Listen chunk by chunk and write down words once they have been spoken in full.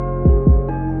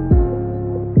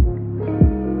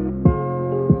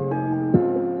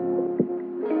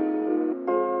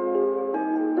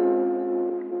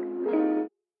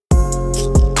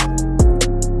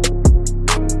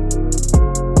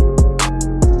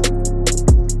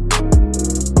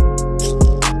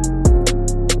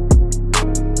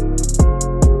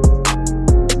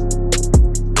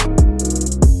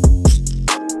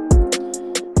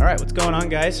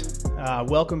guys.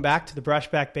 Welcome back to the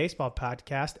Brushback Baseball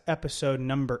Podcast, episode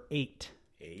number 8.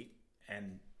 8,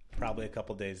 and probably a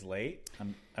couple days late.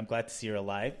 I'm glad to see you're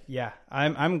alive. Yeah,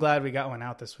 I'm glad we got one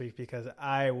out this week because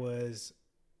I was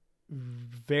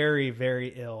very, very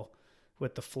ill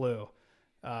with the flu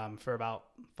for about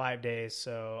 5 days.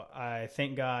 So I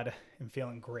thank God I'm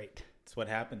feeling great. It's what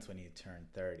happens when you turn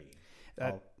 30.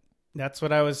 That's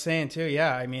what I was saying too.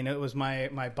 Yeah, I mean, it was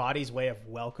my body's way of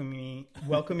welcoming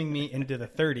me into the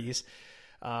 30s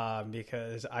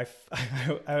because I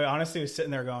honestly was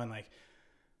sitting there going like,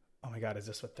 oh my God, is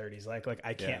this what 30s like? Like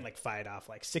I can't like fight off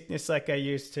like sickness like I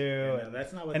used to. Yeah, no,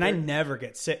 that's not what. And I never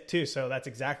get sick too, so that's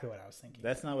exactly what I was thinking.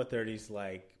 That's not what 30s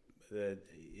like.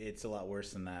 It's a lot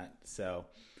worse than that. So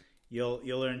you'll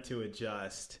learn to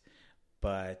adjust,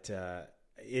 but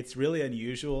it's really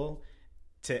unusual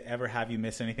to ever have you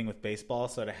miss anything with baseball.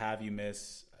 So to have you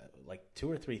miss like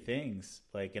 2 or 3 things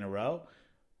like in a row,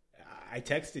 I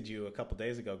texted you a couple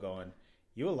days ago going,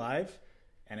 "You alive?"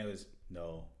 And it was,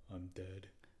 "No, I'm dead."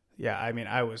 Yeah, I mean,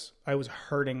 I was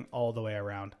hurting all the way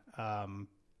around. I'm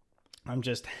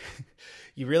just,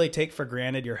 you really take for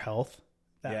granted your health.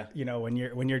 That, you know, when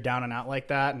you're down and out like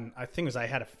that. And I think I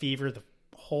had a fever the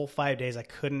whole 5 days.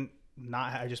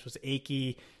 I just was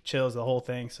achy, chills, the whole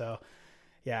thing. So.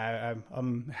 Yeah,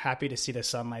 I'm happy to see the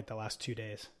sunlight the last 2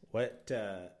 days. What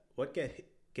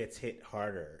gets hit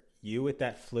harder, you with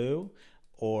that flu,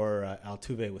 or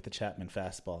Altuve with the Chapman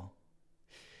fastball?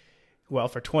 Well,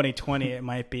 for 2020, it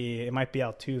might be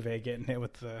Altuve getting hit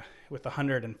with the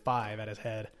 105 at his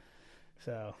head.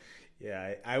 So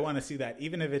yeah, I want to see that,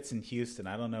 even if it's in Houston.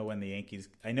 I don't know when the Yankees.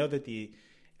 I know that the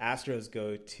Astros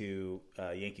go to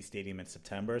Yankee Stadium in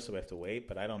September, so we have to wait.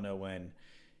 But I don't know when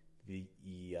the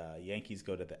Yankees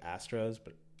go to the Astros,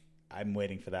 but I'm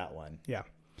waiting for that one. Yeah.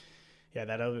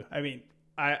 I mean,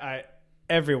 I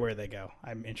everywhere they go,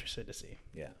 I'm interested to see.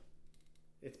 Yeah.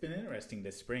 It's been interesting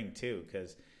this spring too,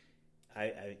 because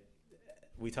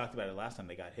we talked about it last time.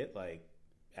 They got hit like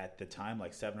at the time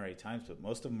like 7 or 8 times, but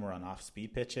most of them were on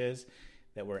off-speed pitches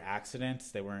that were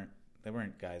accidents. They weren't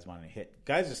guys wanting to hit.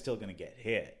 Guys are still going to get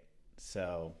hit,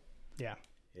 so yeah,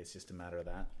 it's just a matter of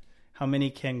that. How many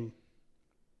can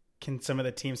some of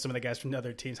the guys from the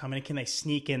other teams, how many can they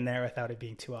sneak in there without it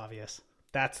being too obvious?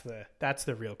 That's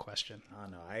the real question. I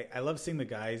don't know. I love seeing the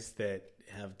guys that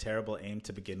have terrible aim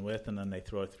to begin with, and then they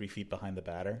throw 3 feet behind the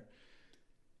batter,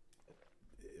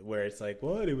 where it's like,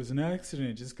 what? It was an accident.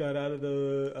 It just got out of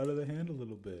the hand a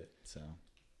little bit. So,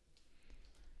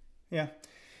 yeah.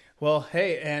 Well,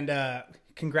 hey, and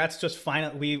congrats! Just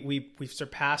finally, we've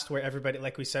surpassed where everybody,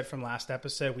 like we said from last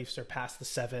episode, we've surpassed the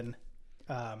 7th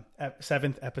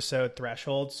episode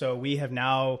threshold. So we have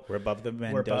now we're above the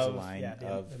Mendoza line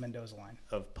the Mendoza line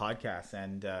of podcasts,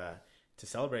 and to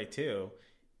celebrate too,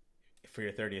 for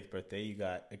your 30th birthday, you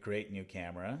got a great new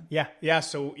camera. Yeah.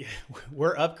 So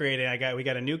we're upgrading. We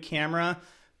got a new camera.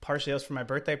 Partially, it was for my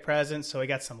birthday present. So we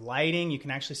got some lighting. You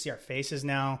can actually see our faces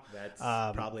now. That's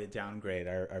probably a downgrade.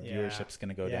 Our viewership's going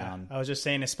to go down. I was just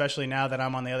saying, especially now that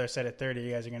I'm on the other side of 30,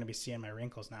 you guys are going to be seeing my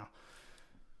wrinkles now.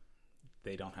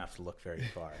 They don't have to look very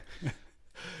far.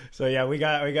 So yeah, we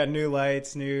got new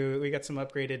lights, we got some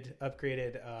upgraded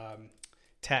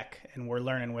tech, and we're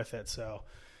learning with it. So,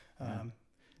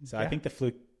 I think the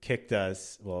flu kicked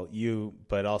us. Well, you,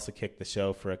 but also kicked the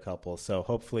show for a couple. So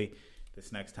hopefully,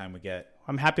 this next time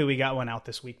I'm happy we got one out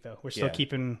this week though. We're still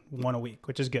keeping one a week,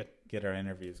 which is good. Get our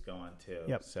interviews going too.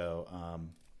 Yep. So,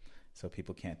 so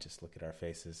people can't just look at our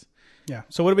faces. Yeah.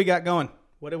 So what do we got going?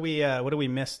 What do we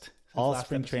missed? All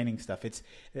spring training stuff.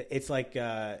 It's like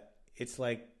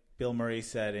Bill Murray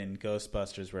said in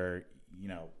Ghostbusters, where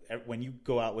when you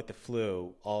go out with the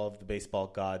flu, all of the baseball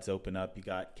gods open up. You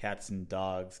got cats and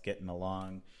dogs getting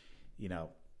along,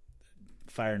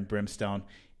 fire and brimstone.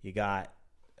 You got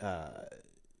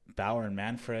Bauer and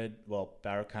Manfred. Well,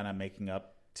 Bauer kind of making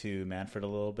up to Manfred a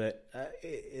little bit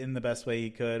in the best way he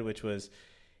could, which was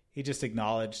he just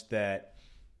acknowledged that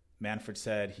Manfred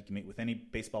said he can meet with any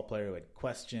baseball player who had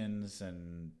questions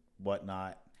and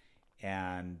whatnot,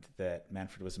 and that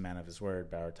Manfred was a man of his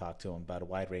word. Bauer talked to him about a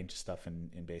wide range of stuff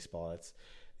in baseball. It's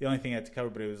the only thing I had to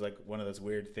cover, but it was like one of those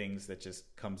weird things that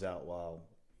just comes out while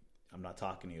I'm not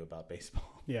talking to you about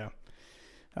baseball. Yeah.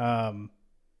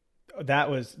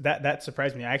 That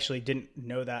surprised me. I actually didn't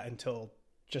know that until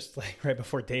just like right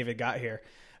before David got here.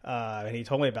 And he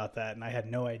told me about that, and I had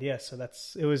no idea. So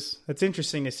that's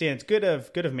interesting to see. And it's good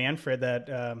of Manfred that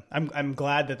I'm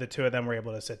glad that the two of them were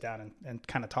able to sit down and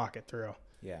kind of talk it through.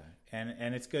 Yeah,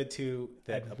 and it's good too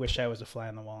that I wish I was a fly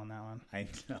on the wall on that one. I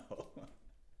know.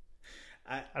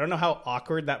 I don't know how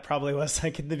awkward that probably was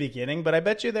like in the beginning, but I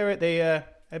bet you there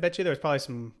was probably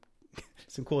some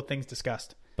some cool things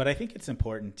discussed. But I think it's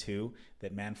important too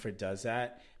that Manfred does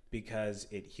that, because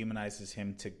it humanizes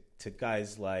him to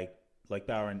guys like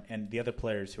Bauer and the other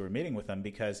players who are meeting with him,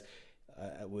 because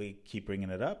we keep bringing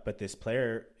it up, but this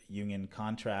player union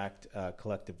contract,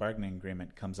 collective bargaining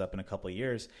agreement comes up in a couple of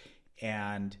years.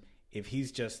 And if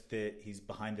he's he's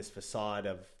behind this facade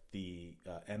of the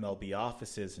MLB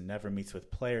offices and never meets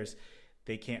with players,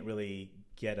 they can't really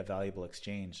get a valuable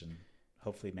exchange. And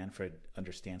hopefully Manfred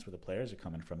understands where the players are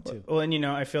coming from too. Well, and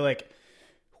I feel like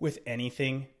with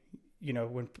anything,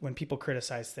 when people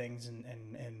criticize things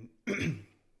and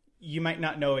you might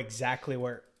not know exactly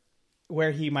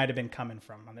where he might have been coming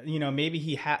from. Maybe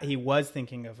he was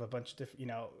thinking of a bunch of different,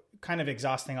 kind of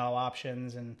exhausting all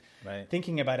options and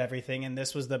thinking about everything. And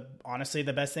this was honestly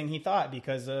the best thing he thought,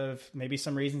 because of maybe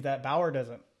some reasons that Bauer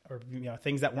doesn't, or,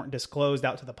 things that weren't disclosed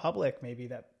out to the public, maybe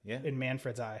that in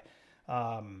Manfred's eye.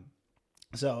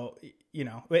 So,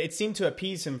 it seemed to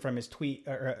appease him from his tweet,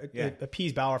 or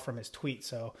appease Bauer from his tweet.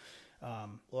 So,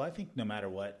 well, I think no matter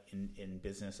what in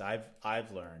business,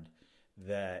 I've learned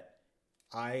that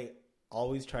I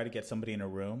always try to get somebody in a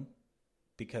room,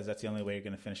 because that's the only way you're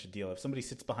going to finish a deal. If somebody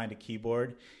sits behind a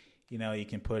keyboard, you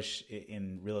can push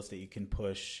in real estate, you can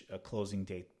push a closing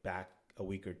date back a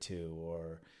week or two,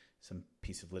 or some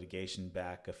piece of litigation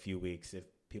back a few weeks. If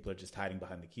people are just hiding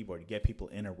behind the keyboard, you get people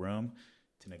in a room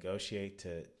to negotiate,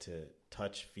 to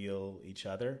touch, feel each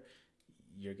other,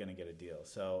 you're going to get a deal.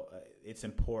 So it's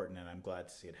important, and I'm glad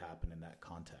to see it happen in that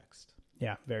context.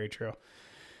 Yeah, very true.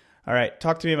 All right,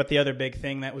 talk to me about the other big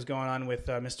thing that was going on with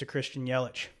Mr. Christian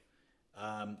Yelich.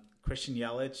 Christian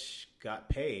Yelich got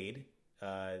paid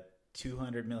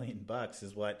 $200 million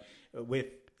is what, with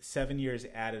 7 years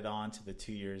added on to the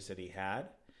 2 years that he had,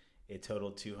 it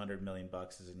totaled $200 million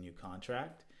as a new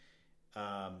contract.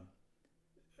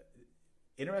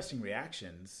 Interesting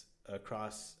reactions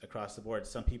across the board.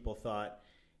 Some people thought,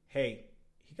 hey,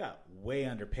 he got way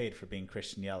underpaid for being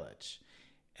Christian Yelich.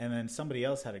 And then somebody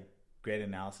else had a great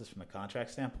analysis from the contract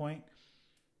standpoint.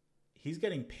 He's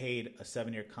getting paid a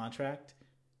 7-year contract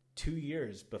 2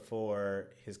 years before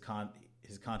his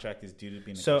contract is due to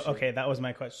be negotiated. So, okay, that was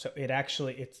my question.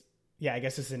 So I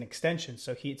guess it's an extension.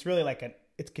 So it's really like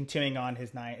it's continuing on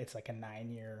it's like a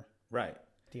 9-year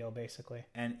deal basically.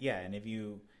 And if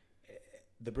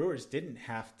the Brewers didn't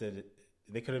have to,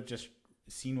 they could have just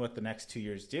seen what the next 2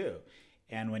 years do.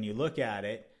 And when you look at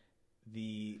it,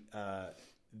 the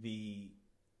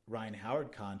Ryan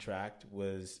Howard contract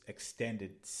was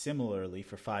extended similarly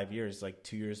for 5 years, like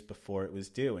 2 years before it was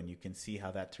due. And you can see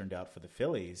how that turned out for the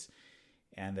Phillies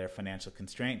and their financial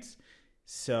constraints.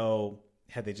 So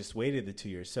had they just waited the 2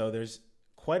 years. So there's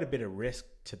quite a bit of risk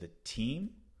to the team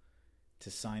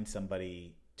to sign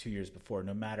somebody 2 years before,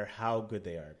 no matter how good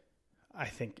they are. I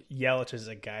think Yelich is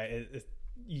a guy,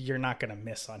 you're not going to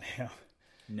miss on him.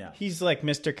 No. He's like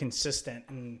Mr. Consistent,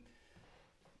 and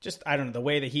just, I don't know, the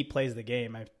way that he plays the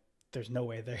game, there's no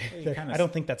way I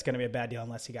don't think that's going to be a bad deal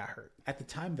unless he got hurt. At the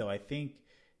time, though, I think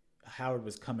Howard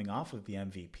was coming off of the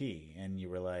MVP, and you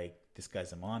were like, this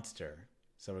guy's a monster.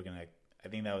 So I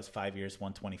think that was 5 years,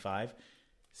 125.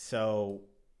 So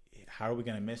how are we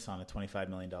going to miss on a $25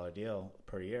 million deal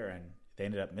per year? And they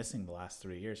ended up missing the last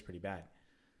 3 years pretty bad.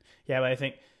 Yeah, but I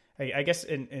think, I guess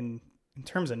in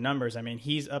terms of numbers, I mean,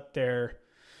 he's up there.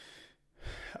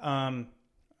 I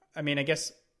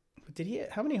guess,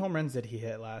 how many home runs did he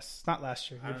hit not last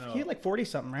year? I don't know. He hit like 40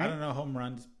 something, right? I don't know home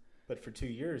runs, but for 2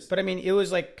 years. But I mean, it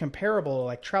was like comparable to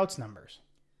like Trout's numbers,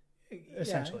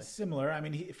 essentially. Yeah, similar. I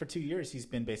mean, for 2 years, he's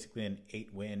been basically an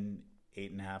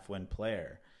 8.5 win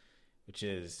player, which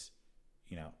is,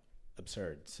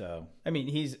 absurd. So, I mean,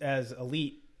 he's as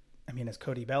elite, as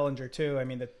Cody Bellinger too. I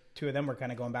mean, the two of them were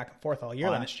kind of going back and forth all year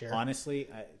last year. Honestly,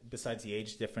 besides the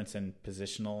age difference and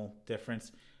positional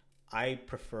difference, I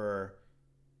prefer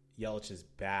Yelich's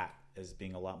bat as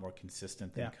being a lot more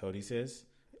consistent than Cody's is.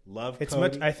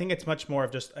 Cody. I think it's much more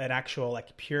of just an actual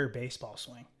like pure baseball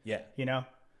swing. Yeah.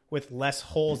 With less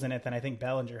holes in it than I think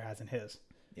Bellinger has in his.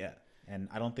 Yeah. And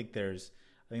I think there's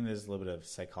a little bit of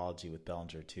psychology with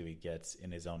Bellinger too. He gets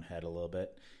in his own head a little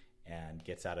bit and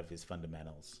gets out of his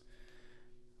fundamentals.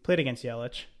 Played against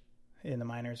Yelich in the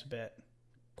minors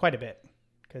quite a bit,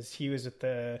 because he was at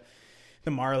the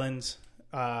Marlins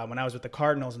when I was with the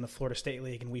Cardinals in the Florida State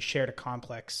League, and we shared a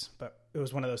complex, but it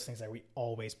was one of those things that we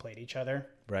always played each other.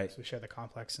 Right. So we shared the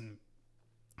complex, and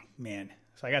man,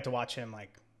 so I got to watch him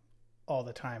like all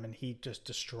the time, and he just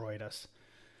destroyed us.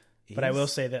 But I will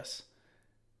say this,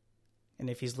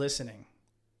 and if he's listening,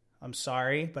 I'm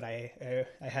sorry, but I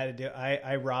had to do.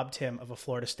 I robbed him of a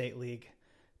Florida State League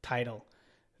title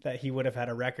that he would have had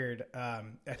a record.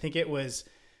 I think it was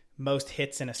most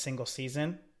hits in a single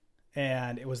season.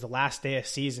 And it was the last day of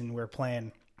season we were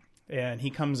playing. And he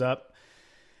comes up.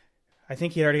 I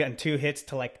think he had already gotten 2 hits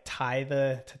to like tie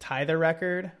the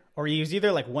record. Or he was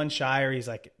either like one shy or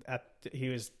he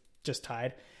was just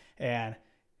tied. And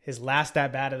his last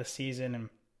at bat of the season, and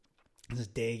this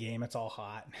day game, it's all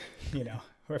hot,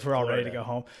 if we're all ready to go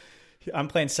home. I'm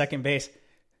playing second base.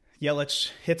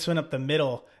 Yelich hits one up the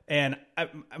middle. And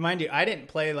mind you, I didn't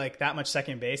play like that much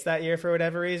second base that year for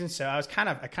whatever reason. So I kind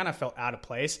of felt out of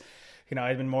place.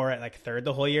 I'd been more at like third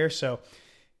the whole year. So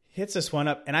hits this one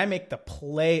up and I make the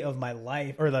play of my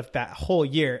life or that whole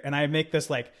year. And I make this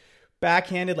like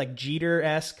backhanded, like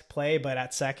Jeter-esque play, but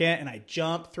at second, and I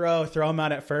jump, throw him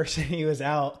out at first, and he was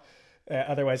out.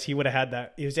 Otherwise, he would have had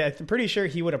that. I'm pretty sure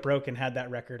he would have broken, had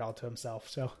that record all to himself.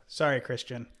 So sorry,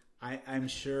 Christian. I'm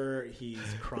sure he's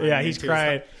crying. Yeah, he's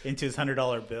crying into his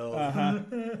 $100 bill.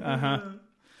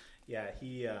 Yeah,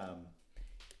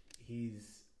 he's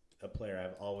a player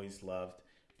I've always loved.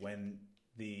 When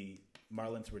the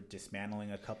Marlins were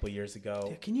dismantling a couple years ago,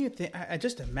 dude, can you think? I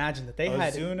just imagine that they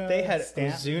had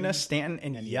Ozuna, Stanton,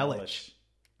 and Yelich,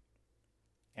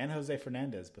 and Jose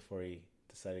Fernandez before he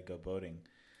decided to go boating.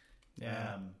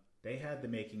 Yeah, they had the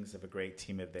makings of a great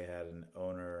team if they had an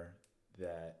owner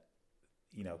that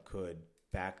could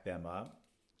back them up.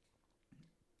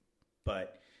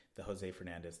 But the Jose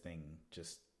Fernandez thing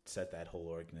just set that whole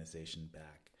organization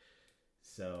back.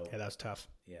 So yeah, that was tough.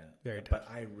 Yeah, very tough.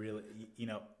 But I really,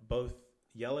 both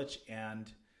Yelich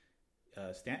and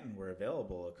Stanton were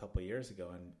available a couple of years ago,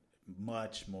 and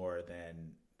much more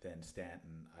than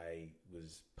Stanton. I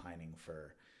was pining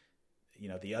for,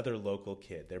 the other local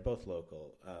kid. They're both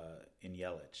local in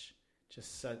Yelich.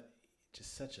 Just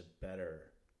such a better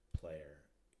player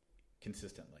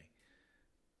consistently.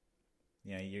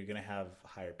 You're going to have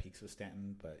higher peaks with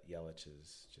Stanton, but Yelich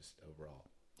is just overall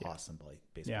awesome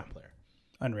baseball player.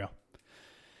 Unreal.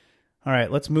 All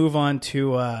right, let's move on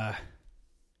to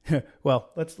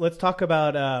let's talk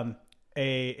about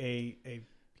a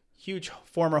huge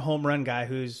former home run guy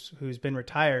who's been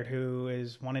retired, who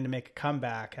is wanting to make a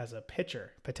comeback as a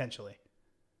pitcher potentially.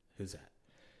 Who's that?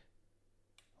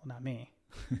 Well, not me.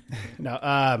 No,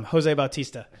 Jose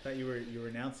Bautista. I thought you were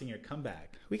announcing your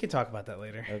comeback. We can talk about that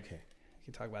later. Okay. We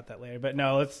can talk about that later. But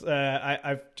no, let's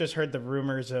I've just heard the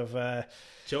rumors of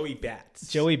Joey Bats.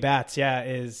 Joey Bats,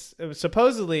 it was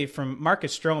supposedly from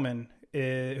Marcus Stroman,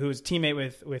 who was a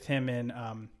teammate with him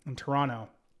in Toronto.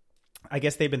 I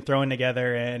guess they've been throwing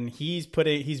together, and he's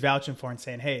vouching for and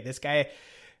saying, "Hey, this guy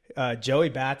Joey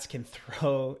Bats can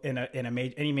throw in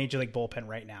any major league bullpen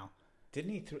right now."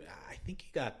 Didn't he throw? I think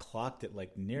he got clocked at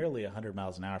like nearly 100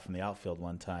 miles an hour from the outfield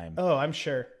one time. Oh, I'm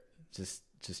sure. Just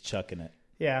chucking it.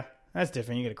 Yeah, that's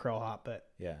different. You get a crow hop, but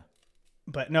yeah.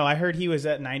 But no, I heard he was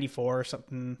at 94 or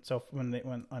something. So when they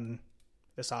went on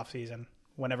this offseason,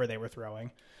 whenever they were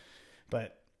throwing,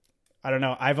 but I don't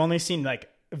know. I've only seen like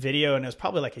a video, and it was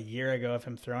probably like a year ago of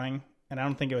him throwing, and I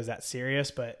don't think it was that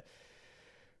serious. But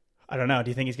I don't know.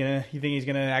 Do you think he's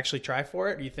gonna actually try for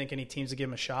it? Do you think any teams will give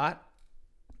him a shot?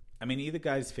 I mean, either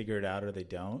guys figure it out or they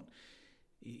don't.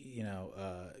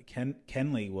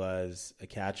 Kenley was a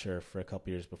catcher for a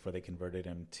couple years before they converted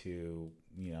him to,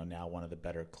 now one of the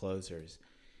better closers.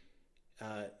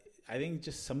 I think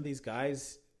just some of these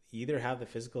guys either have the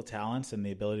physical talents and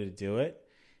the ability to do it,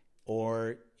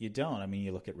 or you don't. I mean,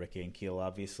 you look at Rick Ankiel,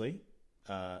 obviously,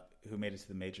 who made it to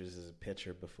the majors as a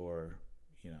pitcher before,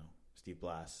 Steve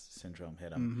Blass syndrome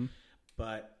hit him. Mm-hmm.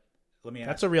 But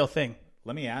that's a real thing.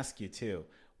 Let me ask you too.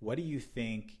 What do you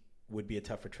think would be a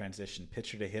tougher transition,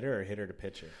 pitcher to hitter or hitter to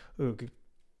pitcher? Ooh,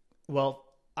 well,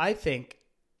 I think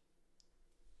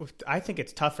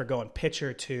it's tougher going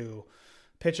pitcher to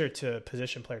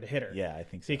position player to hitter. Yeah, I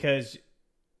think so. Because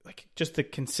like just the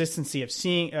consistency of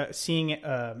seeing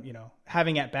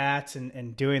having at bats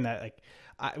and doing that, like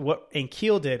what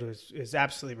Ankiel did was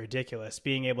absolutely ridiculous.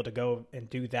 Being able to go and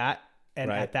do that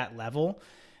and at that level.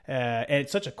 And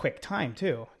it's such a quick time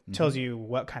too. It tells you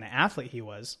what kind of athlete he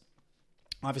was.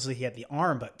 Obviously he had the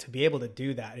arm, but to be able to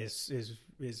do that is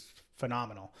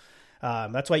phenomenal.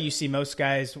 That's why you see most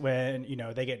guys when,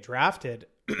 they get drafted,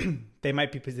 they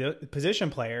might be position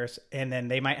players, and then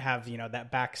they might have,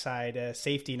 that backside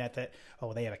safety net that,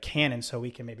 they have a cannon, so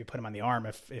we can maybe put them on the arm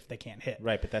if they can't hit.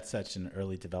 Right. But that's such an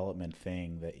early development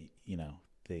thing that,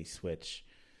 they switch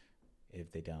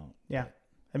if they don't. Yeah.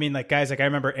 I mean, like guys, like I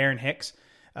remember Aaron Hicks.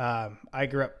 I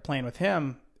grew up playing with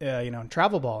him, in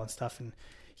travel ball and stuff, and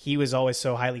he was always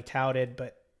so highly touted.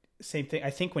 But same thing, I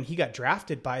think when he got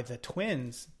drafted by the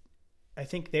Twins, I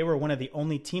think they were one of the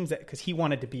only teams that, because he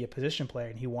wanted to be a position player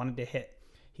and he wanted to hit.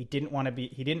 He didn't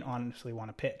honestly want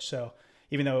to pitch. So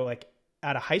even though like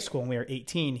out of high school when we were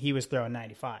 18, he was throwing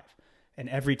 95, and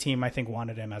every team I think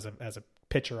wanted him as a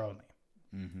pitcher only.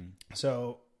 Mm-hmm.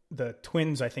 So the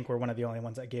Twins, I think, were one of the only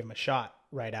ones that gave him a shot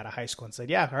right out of high school and said,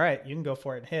 yeah, all right, you can go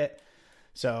for it and hit.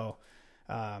 So,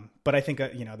 but I think,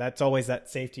 that's always that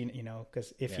safety,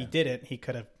 because if he didn't, he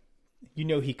could have,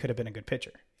 he could have been a good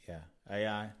pitcher.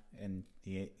 Yeah. And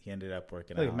he ended up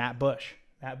working out. Matt Bush.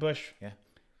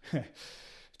 Yeah.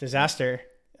 Disaster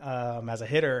as a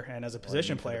hitter and as a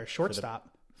position player, shortstop.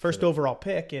 First overall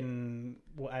pick in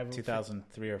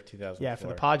 2003 or 2004. Yeah, for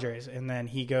the Padres. And then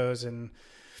he goes and...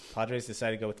 Padres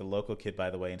decided to go with the local kid, by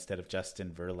the way, instead of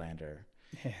Justin Verlander.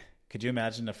 Yeah. Could you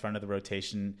imagine the front of the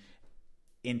rotation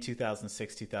in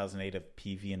 2006, 2008 of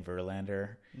PV and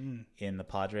Verlander in the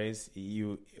Padres?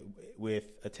 With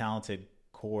a talented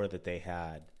core that they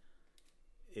had,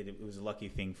 it was a lucky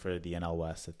thing for the NL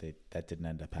West that didn't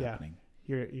end up happening.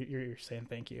 Yeah. You're saying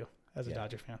thank you as a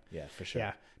Dodger fan. Yeah, for sure.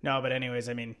 Yeah. No, but anyways,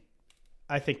 I mean,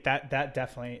 I think that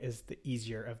definitely is the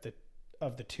easier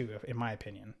of the two, in my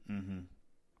opinion. Mm-hmm.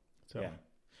 So,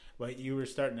 well, you were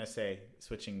starting to say,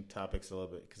 switching topics a little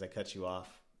bit because I cut you off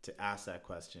to ask that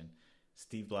question.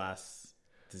 Steve Blast's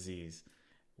disease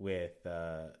with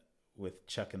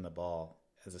chucking the ball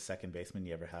as a second baseman.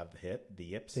 You ever have the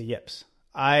yips? The yips.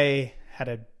 I had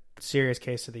a serious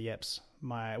case of the yips.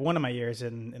 One of my years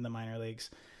in the minor leagues.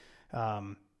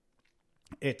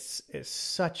 It's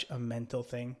such a mental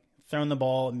thing. Thrown the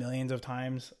ball millions of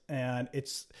times, and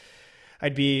it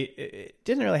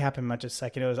didn't really happen much as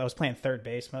second. I was playing third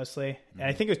base mostly. And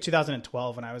I think it was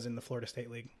 2012 when I was in the Florida State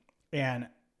League. And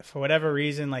for whatever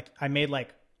reason, I made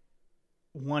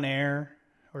one error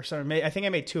or something. I think I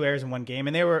made 2 errors in one game,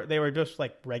 and they were just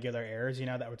regular errors,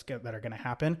 that are going to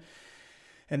happen.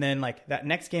 And then that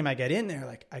next game I get in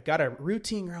there, I got a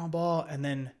routine ground ball, and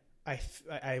then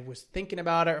I was thinking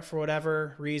about it for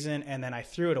whatever reason, and then I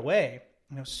threw it away.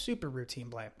 And it was super routine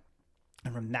play.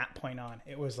 And from that point on,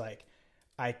 it was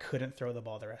I couldn't throw the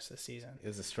ball the rest of the season. It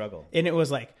was a struggle. And it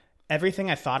was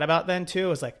everything I thought about then too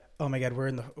was oh my God, we're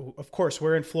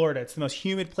in Florida. It's the most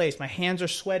humid place. My hands are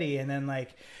sweaty. And then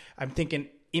I'm thinking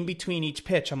in between each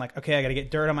pitch, I'm okay, I got to get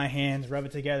dirt on my hands, rub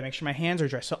it together, make sure my hands are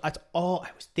dry. So that's all I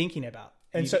was thinking about.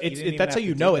 And so that's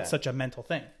how it's such a mental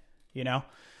thing,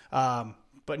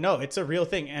 but no, it's a real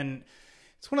thing. And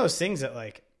it's one of those things that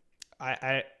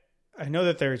I know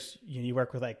that there's, you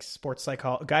work with sports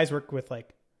psychologists, guys work with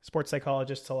sports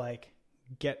psychologists to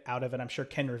get out of it. I'm sure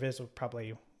Ken Reviz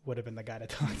would have been the guy to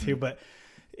talk to, but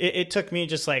it took me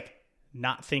just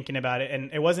not thinking about it.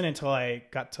 And it wasn't until I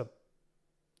got to,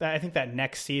 I think that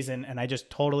next season, and I just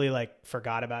totally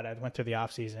forgot about it. I went through the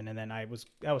off season, and then I was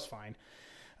fine.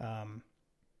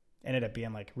 Ended up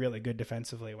being really good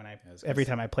defensively every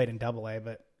time I played in AA,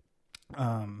 but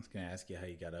I was going to ask you how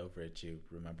you got over it. You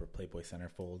remember Playboy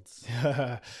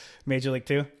Centerfolds? Major League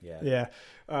 2? Yeah.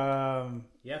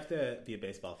 You have to be a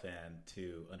baseball fan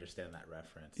to understand that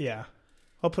reference. Yeah.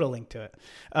 I'll put a link to it.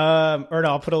 Or no,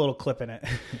 I'll put a little clip in it.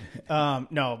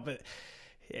 No, but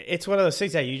it's one of those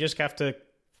things that you just have to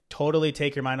totally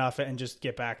take your mind off it and just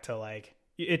get back to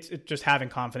it's just having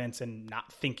confidence and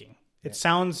not thinking. It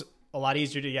sounds a lot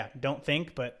easier to, don't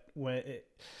think, but when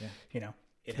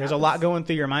there's happens. A lot going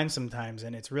through your mind sometimes,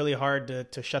 and it's really hard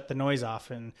to shut the noise off.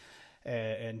 And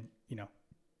I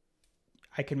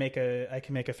can make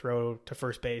a throw to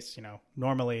first base,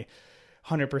 normally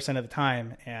 100% of the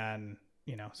time. And,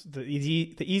 the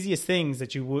easiest things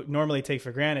that you would normally take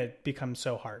for granted become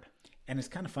so hard. And it's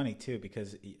kind of funny too,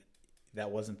 because that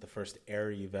wasn't the first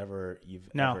error you've ever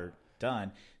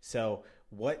done. So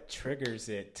what triggers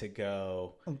it to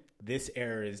go, this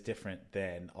error is different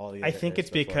than all the other I think it's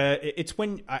before? Because it's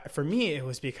when, for me, it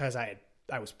was because I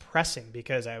was pressing,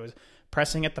 because I was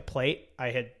pressing at the plate.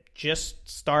 I had just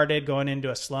started going into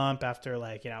a slump after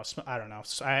I don't know.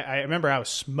 I remember I was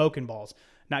smoking balls,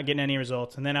 not getting any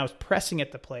results. And then I was pressing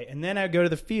at the plate, and then I'd go to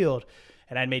the field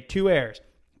and I'd made 2 errors,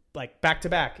 back to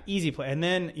back, easy play. And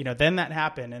then, then that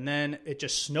happened, and then it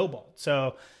just snowballed.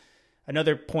 So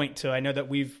another point to, I know that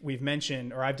we've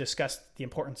mentioned, or I've discussed the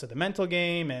importance of the mental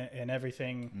game and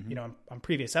everything, on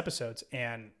previous episodes.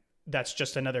 And that's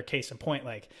just another case in point,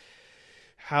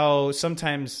 how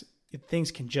sometimes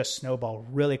things can just snowball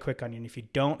really quick on you. And if you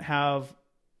don't have,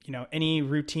 any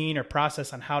routine or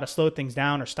process on how to slow things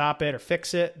down or stop it or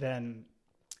fix it, then,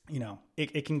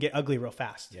 it can get ugly real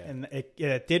fast. Yeah. And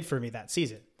it did for me that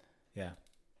season. Yeah.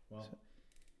 Well,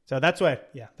 so that's why,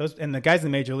 those, and the guys in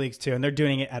the major leagues too, and they're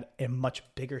doing it at a much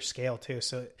bigger scale too.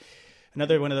 So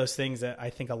another one of those things that I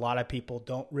think a lot of people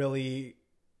don't really,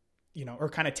 or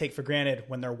kind of take for granted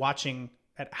when they're watching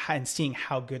and seeing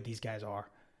how good these guys are.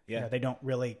 Yeah. They don't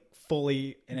really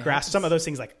fully grasp some of those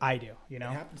things like I do, you know?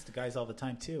 It happens to guys all the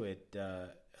time too.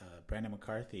 Brandon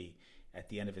McCarthy, at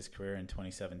the end of his career in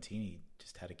 2017, he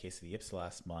just had a case of the yips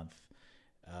last month.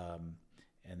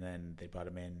 And then they brought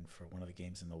him in for one of the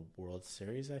games in the World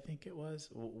Series, I think it was.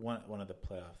 One of the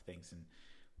playoff things, and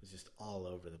was just all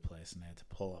over the place, and I had to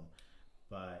pull him.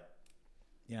 But,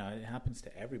 you know, it happens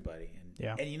to everybody.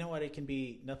 And you know what? It can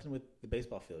be nothing with the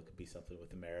baseball field. It could be something with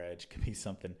the marriage. It could be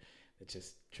something that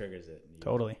just triggers it. And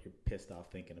totally. You're pissed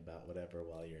off thinking about whatever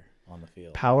while you're on the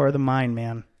field. Power of the mind,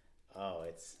 man. Oh,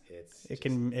 it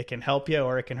can help you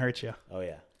or it can hurt you. Oh,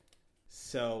 yeah.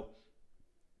 So,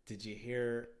 did you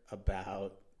hear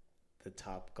about the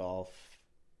Top Golf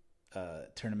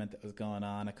tournament that was going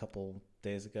on a couple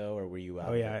days ago, or were you out?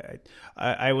 Oh yeah,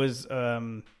 I was.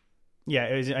 Yeah,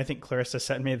 it was. I think Clarissa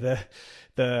sent me the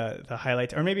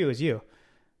highlights, or maybe it was you.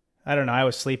 I don't know. I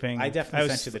was sleeping. I definitely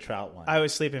sent you the Trout one. I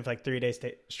was sleeping for like 3 days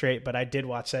straight, but I did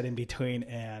watch that in between,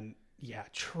 and yeah,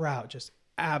 Trout just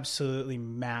absolutely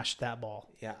mashed that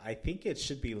ball. Yeah, I think it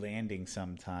should be landing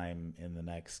sometime in the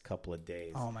next couple of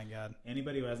days. Oh my God!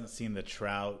 Anybody who hasn't seen the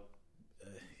Trout,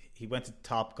 he went to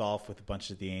Top Golf with a bunch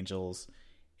of the Angels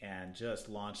and just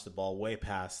launched the ball way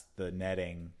past the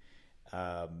netting,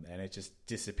 and it just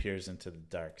disappears into the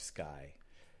dark sky.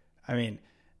 I mean,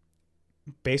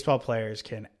 baseball players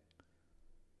can,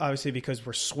 obviously because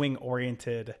we're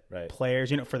swing-oriented players,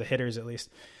 you know, for the hitters at least,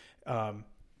 can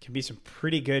be some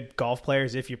pretty good golf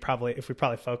players if we probably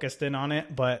focused in on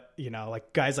it. But, you know,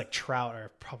 like guys like Trout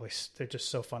they're just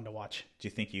so fun to watch. Do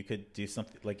you think you could do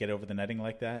something like get over the netting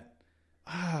like that?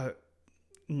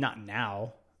 Not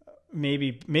now.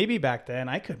 Maybe back then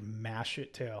I could mash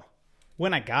it too.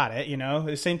 When I got it, you know,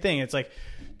 the same thing. It's like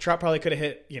Trout probably could have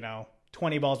hit, you know,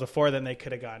 20 balls before then. They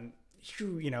could have gone,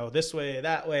 you know, this way,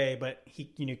 that way. But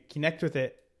when you connect with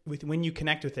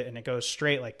it and it goes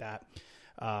straight like that,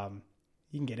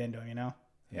 you can get into him, you know?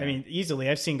 Yeah. I mean, easily.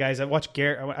 I've seen guys. I've watched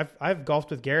Garrett. I've golfed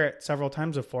with Garrett several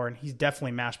times before, and he's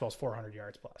definitely mashed balls 400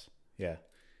 yards plus. Yeah.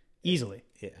 Easily.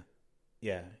 Yeah.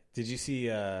 Yeah. Did you see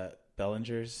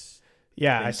Bellinger's?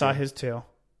 Yeah, I saw his too.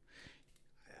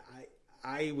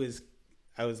 I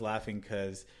was laughing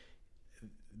because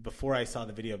before I saw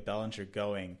the video of Bellinger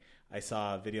going, I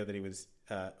saw a video that he was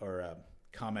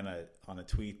comment on a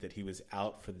tweet that he was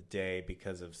out for the day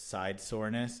because of side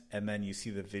soreness, and then you see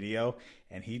the video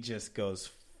and he just goes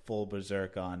full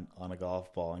berserk on a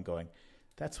golf ball and going,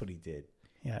 that's what he did.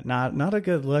 Yeah, not a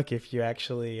good look if you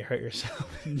actually hurt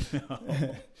yourself.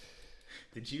 No.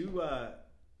 Did you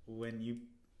when you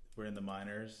were in the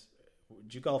minors,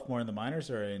 did you golf more in the minors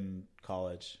or in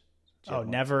college? Oh,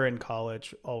 never in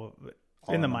college. All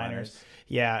in the minors.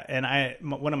 Yeah, and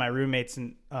one of my roommates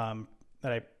that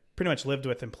I pretty much lived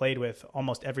with and played with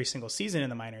almost every single season in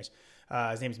the minors.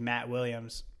 His name's Matt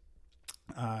Williams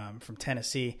from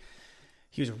Tennessee.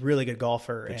 He was a really good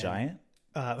golfer. The Giant?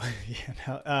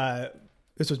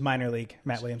 This was minor league,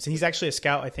 Matt Williams. And he's actually a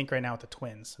scout, I think, right now with the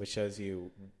Twins. Which shows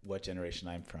you what generation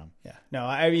I'm from. Yeah. No,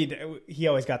 I mean, he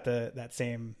always got that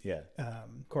same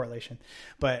correlation.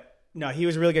 But no, he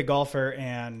was a really good golfer,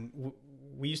 and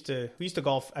we used to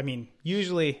golf. I mean,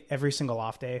 usually every single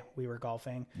off day we were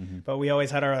golfing, but we always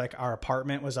had our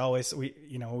apartment was always,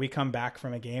 when we come back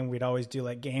from a game, we'd always do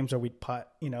like games, or we'd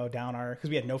putt, down cause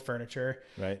we had no furniture.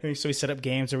 Right. So we set up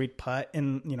games, or we'd putt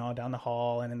in, down the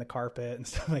hall and in the carpet and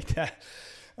stuff like that.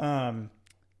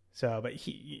 But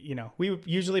we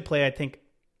usually play, I think,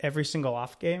 every single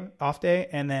off day.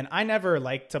 And then I never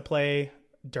liked to play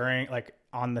during, like,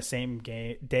 on the same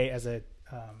day as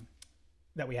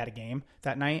that we had a game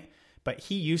that night, but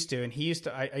he used to, and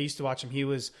I used to watch him. He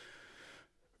was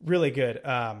really good.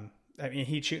 I mean,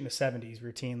 he'd shoot in the 70s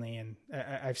routinely, and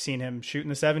I've seen him shoot in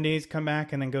the 70s, come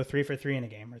back, and then go 3 for 3 in a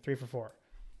game, or 3 for 4.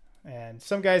 And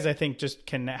some guys, I think, just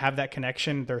can have that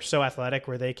connection. They're so athletic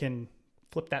where they can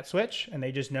flip that switch, and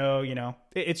they just know,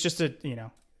 it's just a,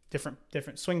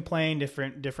 different swing plane,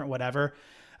 different whatever.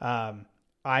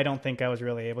 I don't think I was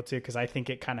really able to, because I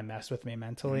think it kind of messed with me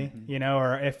mentally,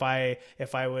 or if I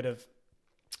would have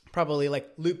probably like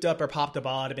looped up or popped a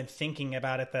ball, I'd have been thinking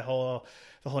about it the whole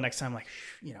next time, like,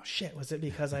 shit, was it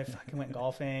because I fucking went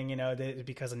golfing,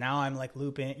 because now I'm like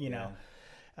looping,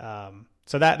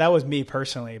 so that was me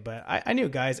personally, but I knew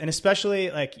guys, and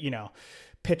especially like,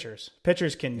 pitchers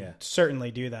can certainly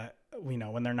do that,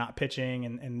 when they're not pitching,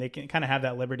 and they can kind of have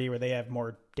that liberty where they have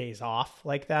more days off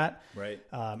like that. Right.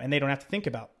 And they don't have to think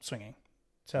about swinging.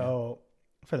 So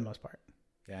for the most part.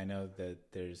 Yeah. I know that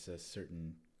there's a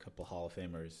certain couple Hall of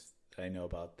Famers that I know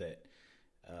about that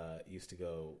used to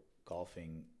go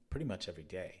golfing pretty much every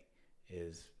day,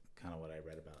 is kind of what I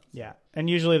read about. So. Yeah. And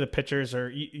usually the pitchers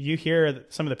you hear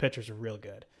that some of the pitchers are real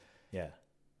good. Yeah.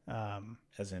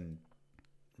 As in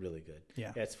really good.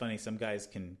 Yeah. Yeah. It's funny. Some guys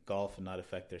can golf and not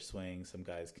affect their swing. Some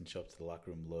guys can show up to the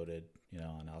locker room loaded,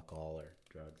 on alcohol or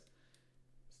drugs,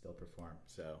 still perform.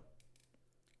 So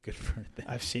good for them.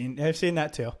 I've seen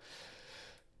that too.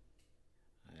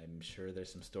 I'm sure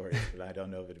there's some stories, but I don't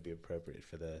know if it'd be appropriate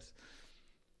for this.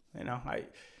 It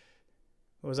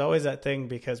was always that thing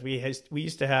because we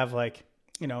used to have like,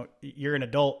 you're an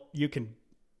adult, you can,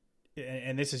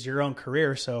 and this is your own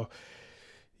career. So,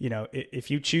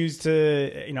 if you choose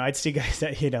to, I'd see guys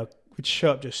that, would show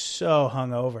up just so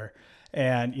hungover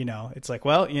and, it's like,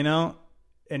 well,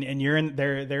 and you're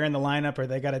they're in the lineup or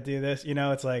they got to do this,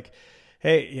 it's like,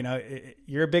 hey,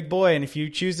 you're a big boy. And if you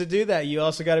choose to do that, you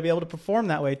also got to be able to perform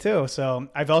that way too. So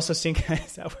I've also seen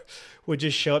guys that would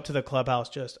just show up to the clubhouse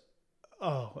just,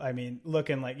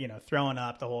 looking like, throwing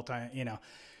up the whole time,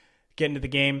 get into the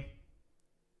game,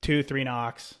 2-3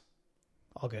 knocks,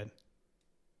 all good.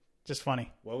 Just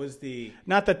funny. What was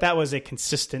not that was a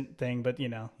consistent thing, but that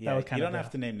was kind of, you don't have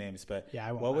to name names, but yeah,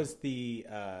 I won't. What was the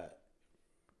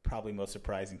probably most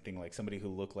surprising thing? Like somebody who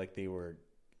looked like they were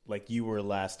like you were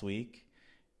last week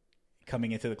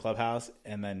coming into the clubhouse,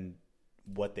 and then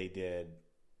what they did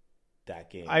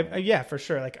that game. Yeah, for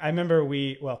sure. Like I remember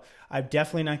I'm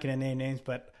definitely not going to name names,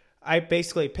 but I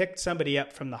basically picked somebody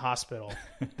up from the hospital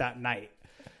that night.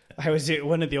 I was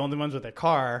one of the only ones with a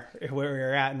car where we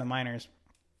were at in the minors.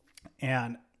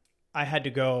 And I had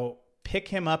to go pick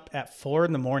him up at 4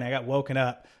 a.m. I got woken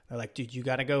up. They're like, dude, you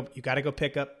gotta go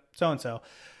pick up so-and-so.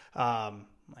 I'm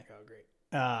like, oh,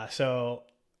 great. So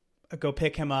I go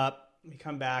pick him up. We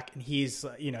come back and he's,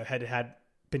 had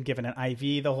been given an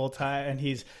IV the whole time. And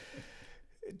he's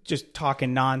just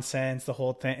talking nonsense the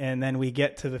whole thing. And then we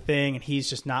get to the thing and he's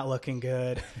just not looking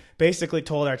good. Basically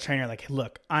told our trainer, like,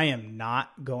 look, I am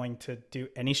not going to do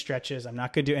any stretches. I'm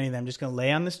not going to do anything. I'm just going to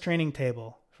lay on this training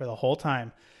table for the whole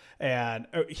time. And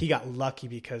he got lucky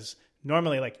because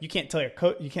normally like you can't tell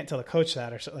the coach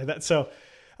that or something like that. So,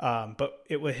 but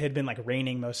it had been like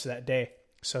raining most of that day.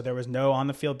 So there was no on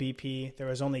the field BP. There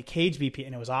was only cage BP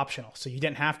and it was optional. So you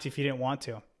didn't have to if you didn't want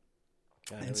to.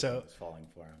 God, and so was falling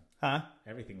for him. Huh?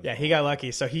 Everything was he got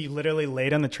lucky. So he literally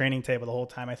laid on the training table the whole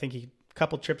time. I think a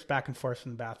couple trips back and forth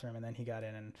from the bathroom and then he got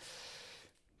in and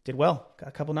did well. Got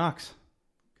a couple knocks.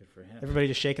 Good for him. Everybody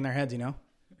just shaking their heads,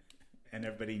 And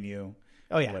everybody knew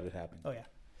what had happened. Oh, yeah.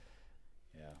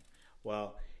 Yeah.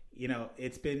 Well,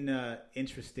 it's been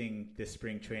interesting this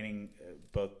spring training,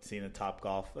 both seeing the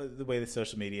Topgolf, the way the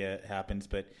social media happens,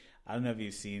 but I don't know if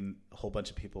you've seen a whole bunch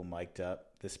of people mic'd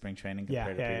up this spring training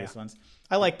compared to previous ones.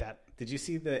 I like that. Did you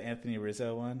see the Anthony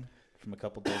Rizzo one from a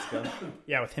couple days ago?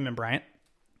 Yeah, with him and Bryant.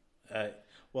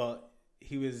 Well,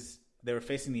 they were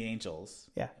facing the Angels.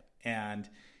 Yeah. And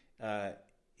I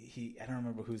don't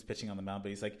remember who's pitching on the mound, but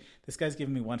he's like, this guy's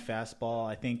giving me one fastball.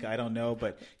 I don't know,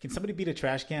 but can somebody beat a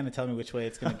trash can and tell me which way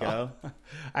it's going to go?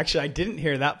 Actually, I didn't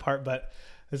hear that part, but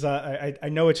I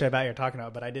know which about you're talking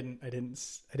about, but I didn't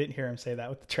hear him say that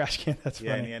with the trash can. That's funny.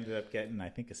 Yeah, and he ended up getting, I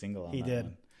think, a single on that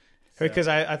one. Because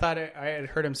I thought I had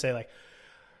heard him say like,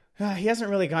 he hasn't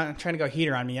really trying to go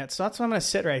heater on me yet, so that's why I'm going to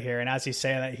sit right here. And as he's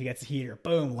saying that, he gets the heater.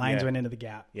 Boom, lines went into the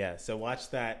gap. Yeah, so watch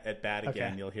that at bat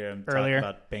again. Okay. You'll hear him earlier talk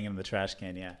about banging the trash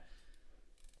can. Yeah,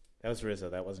 that was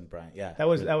Rizzo. That wasn't Bryant. Yeah, that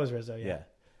was Rizzo. Yeah.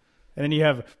 And then you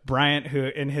have Bryant who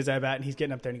in his at bat, and he's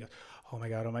getting up there and he goes, "Oh my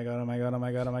god, oh my god, oh my god, oh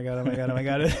my god, oh my god, oh my god, oh my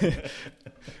god,"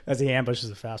 as he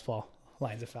ambushes a fastball,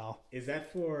 lines a foul. Is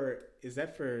that for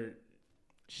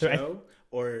show,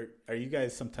 or are you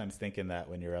guys sometimes thinking that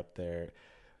when you're up there?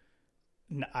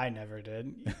 No, I never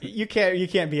did. You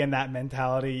can't be in that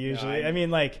mentality usually. I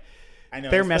mean, like, I know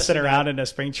they're messing around in a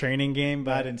spring training game,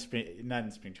 but not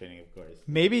in spring training, of course.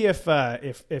 Maybe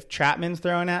if Chapman's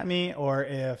throwing at me, or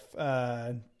if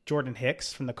Jordan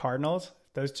Hicks from the Cardinals,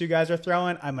 those two guys are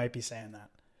throwing, I might be saying that.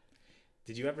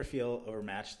 Did you ever feel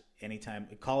overmatched anytime,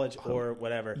 college or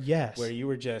whatever? Yes. Where you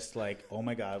were just like, oh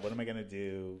my god, what am I going to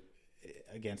do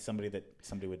against somebody that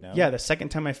somebody would know? Yeah, the second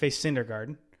time I faced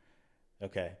Syndergaard.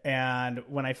 Okay. And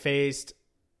when I faced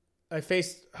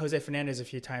Jose Fernandez a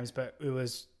few times, but it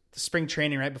was the spring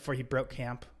training right before he broke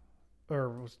camp,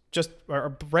 or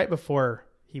right before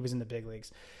he was in the big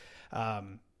leagues.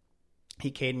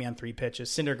 He K'd me on 3 pitches.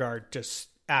 Syndergaard just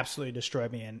absolutely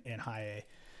destroyed me in high A.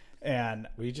 And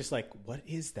were you just like, what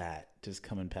is that just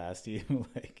coming past you?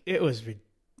 Like, it was,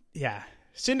 yeah.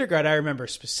 Syndergaard, I remember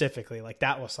specifically, like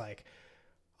that was like,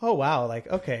 oh wow, like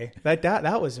okay,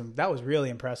 that was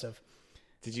really impressive.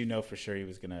 Did you know for sure he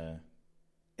was gonna?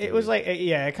 It was like,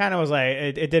 yeah, it kind of was like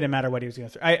it didn't matter what he was going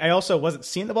to throw. I also wasn't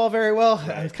seeing the ball very well. Right.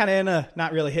 I was kind of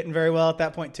not really hitting very well at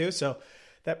that point too. So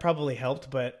that probably helped.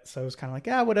 But so it was kind of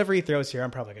like, whatever he throws here,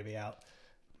 I'm probably going to be out.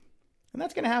 And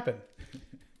that's going to happen.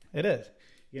 It is.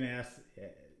 You're going to ask,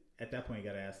 at that point, you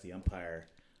got to ask the umpire,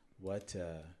 what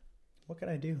could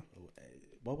I do?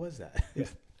 What was that? Yeah.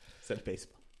 Instead of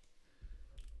baseball.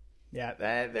 Yeah,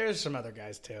 there's some other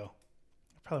guys too.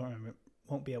 I probably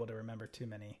won't be able to remember too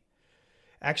many.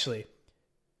 Actually,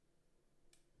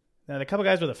 now the couple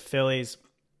guys with the Phillies,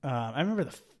 I remember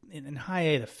in high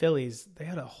A, the Phillies, they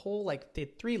had they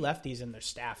had 3 lefties in their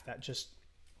staff that just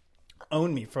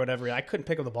owned me for whatever reason. I couldn't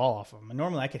pick up the ball off of them. And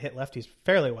normally I could hit lefties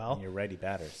fairly well. And you're a righty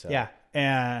batter. So. Yeah.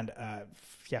 And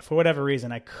for whatever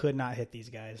reason, I could not hit these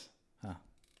guys. Huh.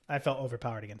 I felt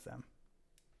overpowered against them.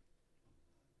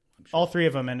 I'm sure. All 3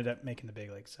 of them ended up making the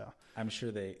big league. So I'm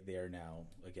sure they are now,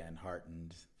 again,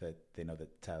 heartened that they know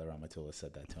that Tyler Amatula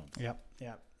said that to them.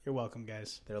 Yep. You're welcome,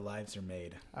 guys. Their lives are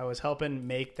made. I was helping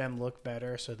make them look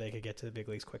better so they could get to the big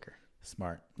leagues quicker.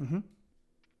 Smart. Mm-hmm.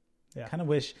 Yeah. You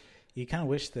kind of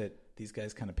wish that these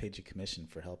guys kind of paid you commission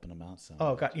for helping them out. So.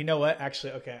 Oh God, you know what?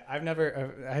 Actually, okay. I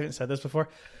haven't said this before,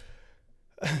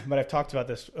 but I've talked about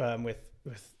this with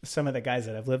some of the guys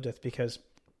that I've lived with, because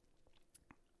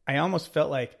I almost felt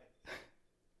like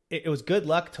it was good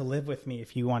luck to live with me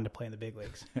if you wanted to play in the big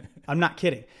leagues. I'm not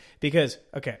kidding, because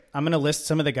I'm going to list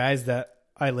some of the guys that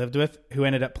I lived with who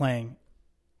ended up playing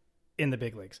in the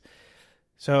big leagues.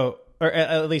 So, or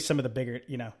at least some of the bigger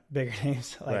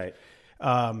names, like,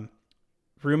 right.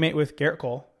 Roommate with Garrett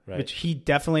Cole, right. which he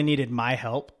definitely needed my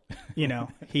help.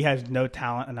 He has no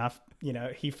talent enough.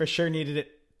 He for sure needed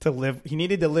it to live. He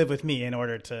needed to live with me in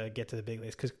order to get to the big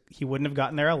leagues, because he wouldn't have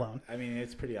gotten there alone. I mean,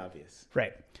 it's pretty obvious.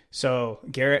 Right. So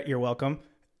Garrett, you're welcome.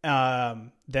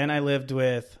 Then I lived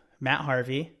with Matt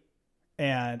Harvey,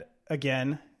 and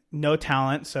again, no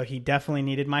talent. So he definitely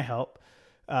needed my help.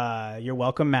 You're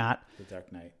welcome, Matt. The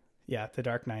Dark Knight. Yeah. The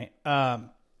Dark Knight.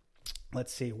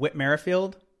 Let's see. Whit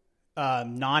Merrifield.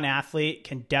 Non-athlete,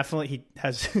 he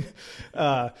has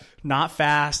not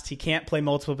fast. He can't play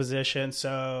multiple positions.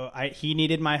 So he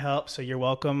needed my help. So you're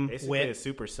welcome. Basically a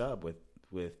super sub with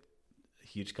a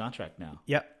huge contract now.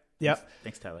 Yep.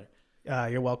 Thanks, Tyler.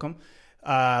 You're welcome.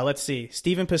 Let's see.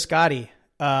 Steven Piscotty.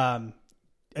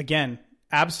 Again,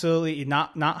 absolutely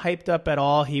not hyped up at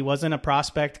all. He wasn't a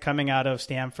prospect coming out of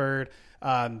Stanford.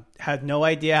 Had no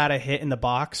idea how to hit in the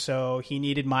box, so he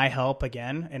needed my help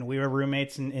again, and we were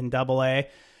roommates in Double A.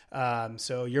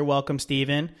 So you're welcome,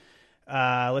 Steven.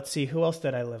 Let's see, who else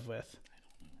did I live with?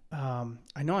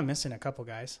 I know I'm missing a couple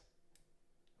guys.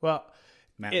 Well,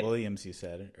 Matt Williams, you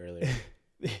said earlier.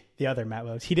 The other Matt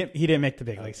Williams. He didn't make the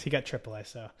big leagues. He got AAA,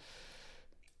 so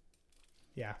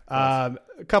yeah. A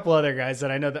couple other guys that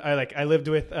I know that I lived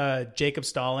with Jacob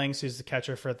Stallings, who's the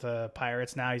catcher for the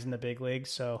Pirates now. He's in the big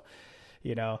leagues, so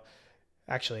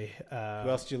actually, who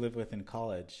else did you live with in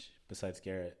college besides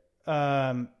Garrett?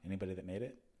 Anybody that made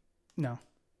it? No,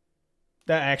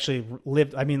 that actually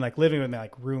lived. I mean, like living with me,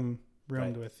 like roomed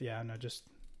right. with. Yeah, no, just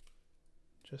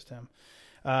him.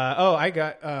 I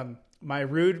got my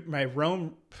road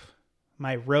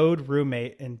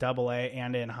roommate in Double A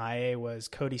and in High A was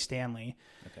Cody Stanley.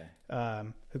 Okay.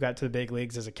 Who got to the big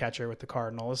leagues as a catcher with the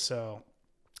Cardinals. So,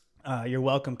 you're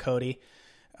welcome, Cody.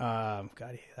 God,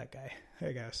 that guy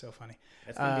was so funny.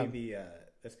 That's gonna be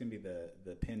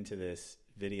the pin to this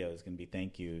video is gonna be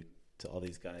thank you to all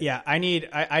these guys. Yeah, I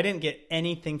didn't get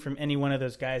anything from any one of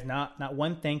those guys. Not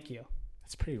one thank you.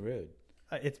 That's pretty rude.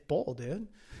 It's bold, dude.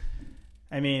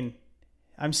 I mean,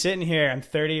 I'm sitting here. I'm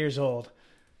 30 years old,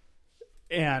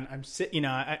 and I'm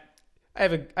I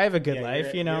have a good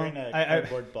life. You're in a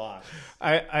cardboard box.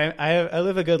 I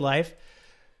live a good life,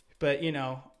 but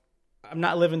I'm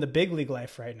not living the big league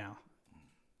life right now.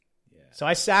 Yeah. So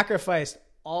I sacrificed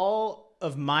all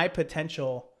of my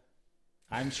potential.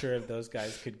 I'm sure if those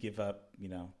guys could give up,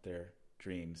 their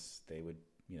dreams, they would,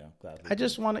 gladly. I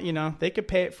just want to, they could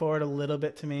pay it forward a little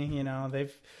bit to me. I'm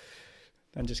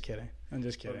just kidding. Well,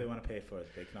 if they want to pay for it,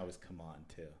 they can always come on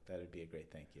too. That would be a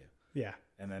great thank you. Yeah.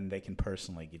 And then they can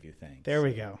personally give you thanks. There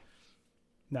we go.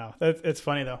 No, it's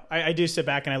funny though. I do sit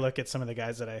back and I look at some of the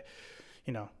guys that I.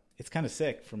 It's kind of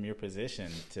sick from your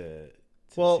position to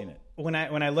well, seen it. when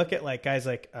I look at like guys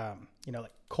like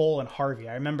like Cole and Harvey,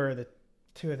 I remember the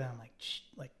two of them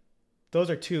like those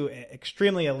are two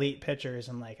extremely elite pitchers,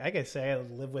 and like I could say I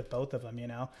live with both of them.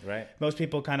 Right. Most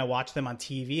people kind of watch them on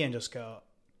TV and just go,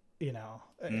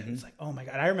 Mm-hmm. It's like, oh my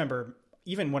God. I remember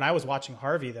even when I was watching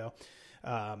Harvey though,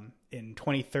 in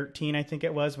 2013, I think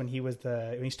it was when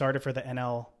he started for the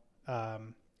NL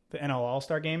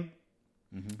All-Star game.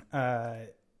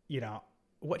 Mm-hmm.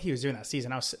 What he was doing that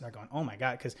season, I was sitting there going, oh my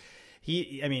God. Cause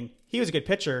he was a good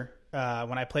pitcher,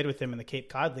 when I played with him in the Cape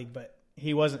Cod League, but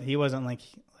he wasn't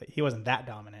that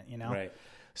dominant, you know? Right.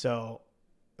 So,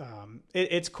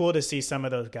 it's cool to see some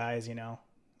of those guys, you know,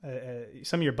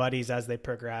 some of your buddies as they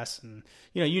progress, and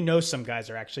you know some guys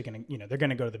are actually going to, they're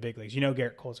going to go to the big leagues.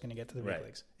 Garrett Cole's going to get to the big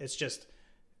leagues. It's just,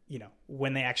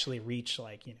 when they actually reach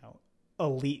like,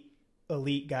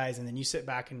 elite guys, and then you sit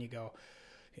back and you go,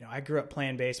 I grew up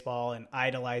playing baseball and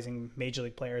idolizing major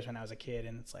league players when I was a kid,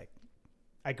 and it's like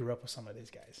I grew up with some of these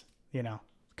guys.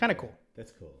 Kind of cool.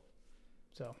 That's cool.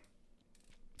 So,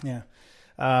 yeah.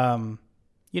 I'm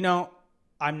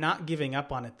not giving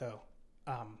up on it though.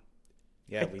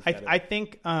 I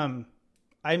think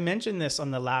I mentioned this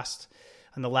on the last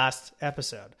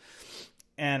episode,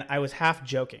 and I was half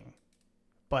joking,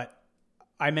 but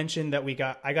I mentioned that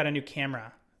I got a new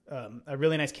camera, a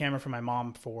really nice camera for my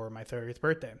mom for my 30th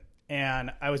birthday,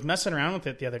 and I was messing around with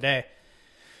it the other day,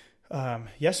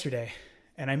 yesterday,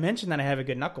 and I mentioned that I have a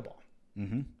good knuckleball.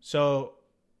 Mm-hmm. So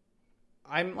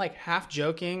I'm like half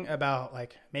joking about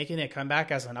like making a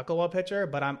comeback as a knuckleball pitcher,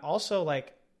 but I'm also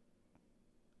like,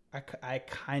 I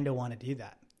kind of want to do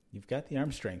that. You've got the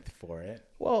arm strength for it.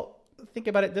 Well, think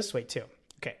about it this way too.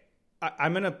 Okay,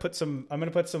 I'm gonna put some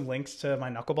links to my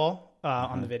knuckleball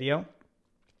on the video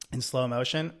in slow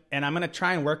motion, and I'm gonna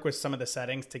try and work with some of the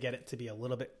settings to get it to be a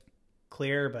little bit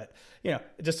clear, but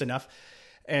just enough.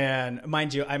 And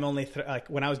mind you, I'm only like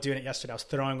when I was doing it yesterday, I was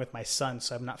throwing with my son,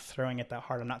 so I'm not throwing it that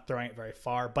hard. I'm not throwing it very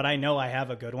far, but I know I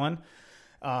have a good one.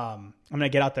 I'm gonna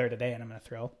get out there today and I'm gonna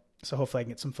throw, so hopefully I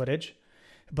can get some footage.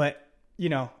 But,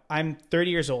 I'm 30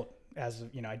 years old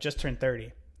I just turned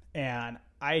 30, and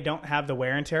I don't have the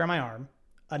wear and tear on my arm.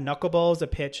 A knuckleball is a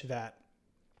pitch that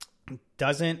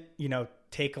doesn't,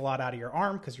 take a lot out of your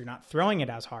arm because you're not throwing it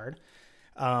as hard.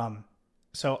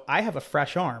 So I have a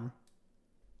fresh arm,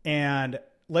 and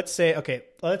let's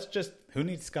just... Who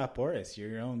needs Scott Boras? You're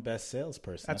your own best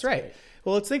salesperson. That's right. Great.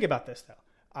 Well, let's think about this though.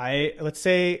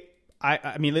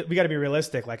 I mean, we got to be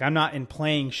realistic. Like, I'm not in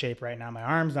playing shape right now. My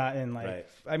arm's not in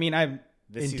I'm in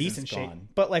decent shape.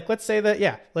 But like, let's say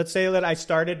that I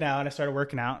started now and I started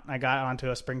working out. I got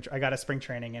a spring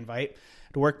training invite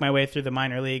to work my way through the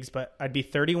minor leagues, but I'd be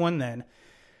 31 then.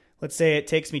 Let's say it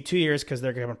takes me 2 years because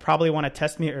they're going to probably want to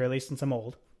test me early since I'm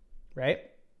old, right?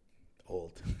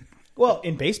 Old. Well,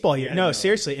 in baseball years,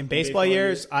 seriously, in baseball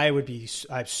years, I'm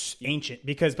ancient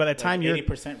because by the time you're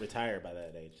 80% retire by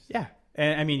that age. So. Yeah.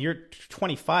 And I mean, you're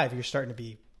 25, you're starting to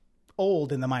be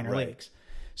old in the minor leagues.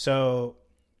 So,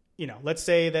 let's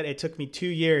say that it took me 2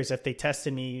 years. If they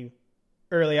tested me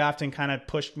early, often kind of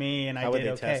pushed me and I did okay. How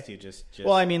would they test you? Just...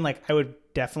 Well, I mean, like I would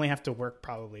definitely have to work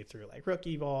probably through like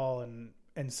rookie ball and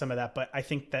some of that. But I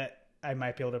think that I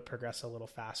might be able to progress a little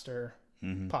faster,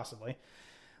 possibly.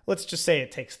 Let's just say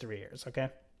it takes 3 years. Okay.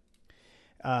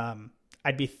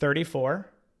 I'd be 34.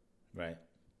 Right.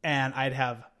 And I'd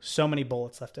have so many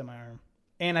bullets left in my arm,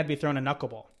 and I'd be throwing a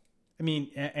knuckleball. I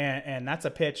mean, and that's a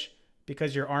pitch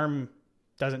because your arm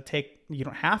you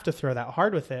don't have to throw that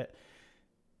hard with it.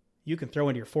 You can throw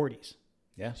into your 40s.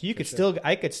 Yeah. So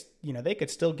they could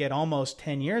still get almost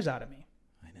 10 years out of me.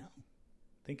 I know.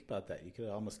 Think about that. You could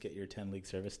almost get your 10 league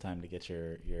service time to get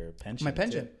your pension. My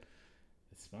pension. Too.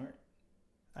 That's smart.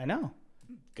 I know.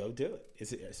 Go do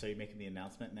it. So you're making the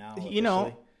announcement now?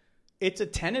 It's a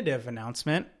tentative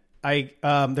announcement.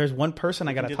 There's one person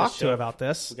I got to talk to about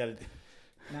this.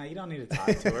 No, you don't need to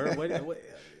talk to her. What,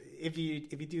 if you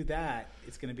do that,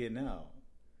 it's going to be a no.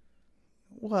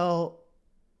 Well,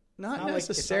 not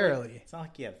necessarily. It's not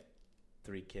like you have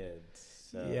 3 kids.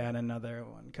 So. Yeah, and another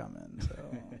one coming. So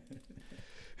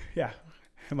yeah,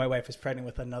 my wife is pregnant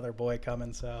with another boy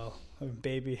coming. So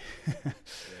baby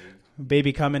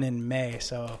coming in May.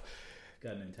 So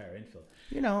got an entire infield.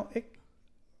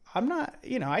 I'm not,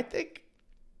 I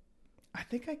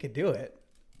think I could do it.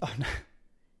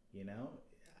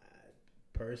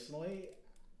 Personally,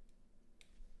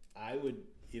 I would,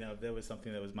 if there was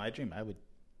something that was my dream, I would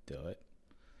do it.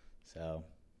 So,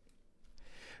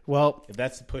 well, if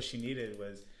that's the push you needed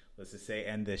was to say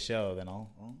end this show, then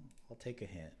I'll take a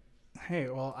hint. Hey,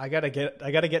 well, I gotta get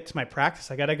to my practice.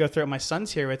 I gotta go through it. My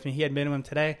son's here with me. He had minimum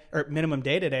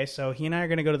day today, so he and I are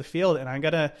gonna go to the field, and I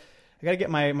gotta get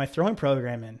my throwing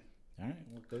program in. All right,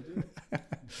 well, go do it.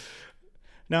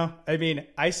 No, I mean,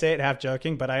 I say it half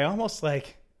joking, but I almost I'd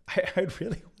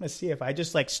really want to see if I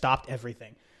just stopped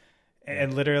everything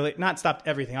and literally not stopped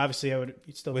everything. Obviously, I would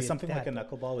still with something like a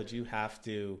knuckleball.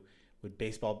 Would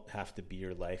baseball have to be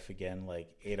your life again, like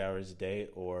 8 hours a day,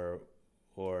 or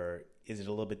is it a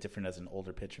little bit different as an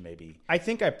older pitcher? Maybe. I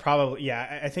think I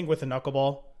think with a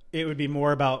knuckleball, it would be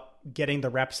more about getting the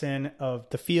reps in of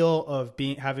the feel of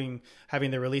having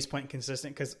the release point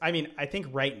consistent. Cause I mean, I think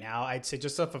right now I'd say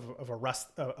just off of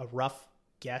a rough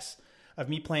guess of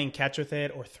me playing catch with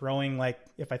it or throwing, like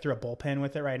if I threw a bullpen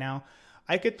with it right now,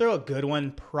 I could throw a good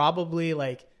one probably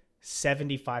like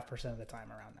 75% of the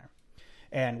time around there.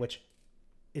 And which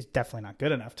is definitely not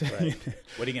good enough to, right.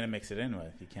 What are you going to mix it in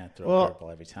with? You can't throw a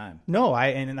curveball every time. No,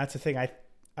 and that's the thing.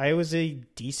 I was a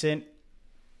decent,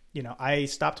 I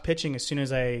stopped pitching as soon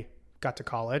as I got to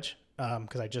college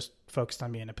because I just focused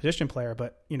on being a position player.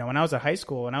 But, when I was at high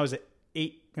school, when I was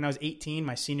 18,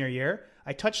 my senior year,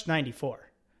 I touched 94.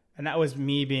 And that was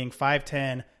me being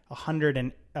 5'10",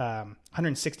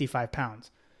 165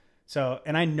 pounds. So,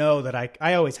 and I know that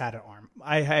I always had an arm.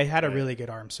 I had a really good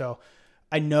arm. So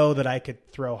I know that I could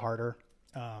throw harder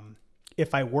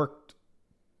if I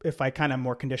kind of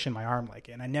more conditioned my arm like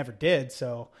it. And I never did.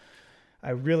 So I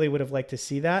really would have liked to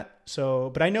see that. So,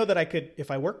 but I know that I could,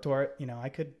 if I worked for it, I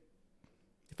could,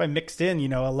 if I mixed in,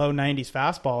 a low 90s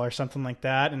fastball or something like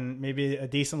that, and maybe a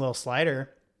decent little slider,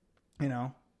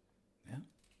 Yeah.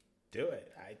 Do it.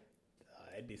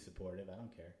 I'd be supportive. I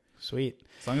don't care. Sweet.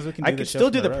 As long as we can I could still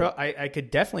do the I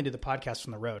could definitely do the podcast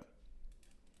from the road.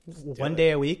 One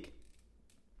day a week.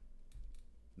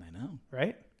 I know.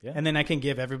 Right? Yeah. And then I can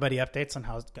give everybody updates on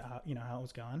how it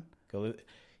was going.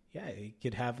 Yeah, you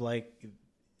could have like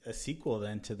a sequel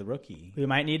then to The Rookie. We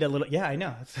might need a little. Yeah, I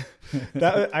know.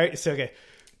 So okay,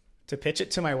 to pitch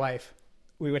it to my wife,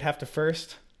 we would have to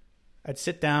first. I'd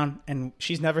sit down, and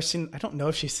she's never seen. I don't know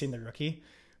if she's seen The Rookie,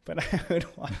 but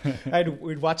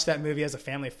we'd watch that movie as a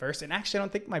family first. And actually, I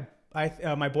don't think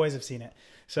my boys have seen it.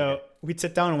 So we'd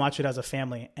sit down and watch it as a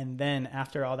family, and then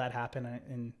after all that happened,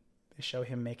 and they show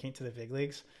him making it to the big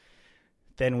leagues,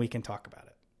 then we can talk about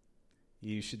it.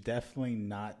 You should definitely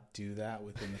not do that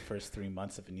within the first 3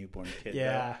 months of a newborn kid.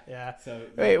 Yeah, though. yeah. So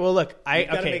wait, well, look, you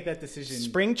got to make that decision.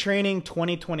 Spring training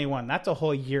 2021. That's a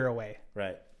whole year away.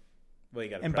 Right. Well,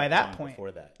 you got to. And by that point,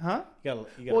 before that, huh? You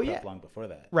got to prep long before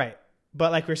that. Right.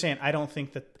 But like we're saying, I don't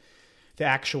think that the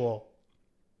actual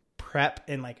prep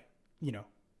and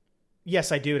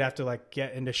yes, I do have to like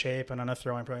get into shape and on a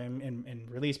throwing program and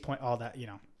release point, all that,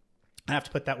 I have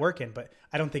to put that work in, but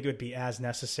I don't think it would be as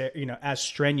necessary, as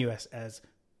strenuous as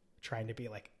trying to be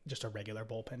like just a regular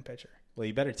bullpen pitcher. Well,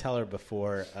 you better tell her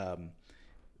before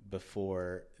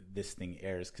this thing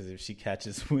airs, because if she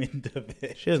catches wind of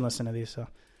it, she doesn't listen to these. So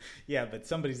yeah, but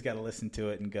somebody's got to listen to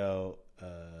it and go.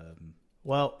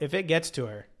 Well, if it gets to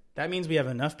her, that means we have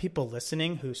enough people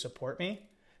listening who support me.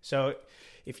 So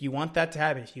if you want that to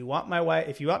happen, if you want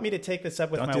me to take this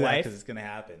up with my wife, because it's going to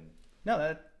happen.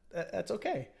 No, that's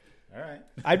okay. All right.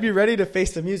 I'd be ready to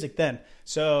face the music then.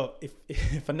 So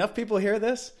if enough people hear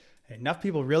this, enough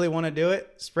people really want to do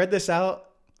it, spread this out,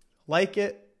 like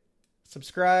it,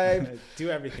 subscribe, do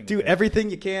everything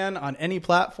you can on any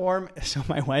platform so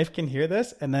my wife can hear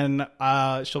this, and then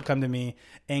she'll come to me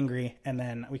angry, and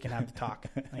then we can have the talk.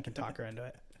 I can talk her into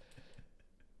it.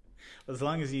 Well, as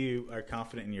long as you are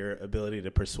confident in your ability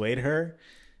to persuade her,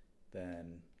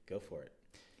 then go for it.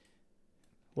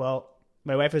 Well,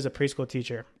 my wife is a preschool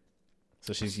teacher.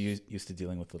 So she's used to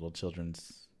dealing with little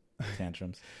children's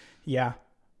tantrums. Yeah.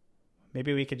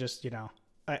 Maybe we could just, we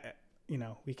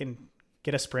can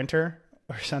get a Sprinter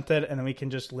or something, and then we can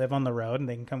just live on the road, and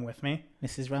they can come with me.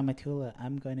 Mrs. Ramatula,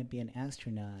 I'm going to be an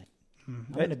astronaut. I'm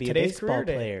going to be a baseball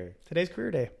player. Today's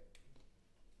career day.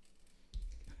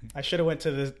 I should have went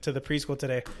to the preschool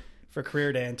today for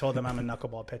career day and told them I'm a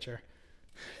knuckleball pitcher.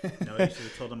 No, you should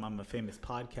have told them I'm a famous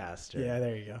podcaster. Yeah,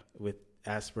 there you go. With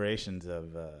aspirations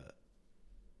of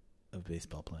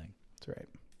baseball playing. That's right.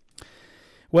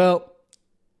 Well,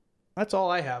 that's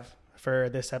all I have for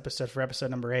this episode, for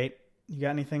episode number 8. You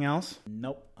got anything else?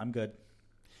 Nope, I'm good.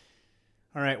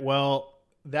 All right, well,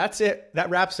 that's it. That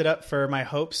wraps it up for my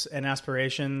hopes and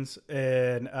aspirations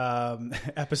in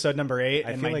episode number 8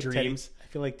 and my dreams. I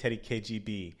feel like Teddy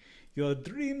KGB. Your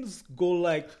dreams go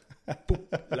like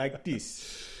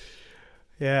this.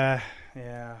 Yeah,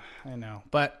 I know.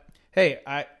 But hey,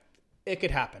 it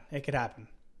could happen.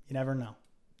 You never know.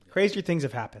 Crazier things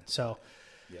have happened. So,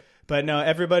 yep. But no,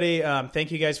 everybody,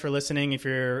 thank you guys for listening. If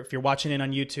you're watching it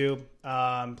on YouTube,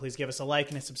 please give us a like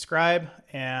and a subscribe.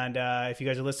 And if you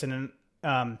guys are listening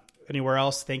anywhere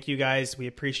else, thank you guys. We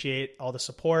appreciate all the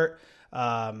support.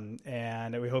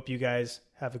 And we hope you guys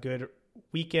have a good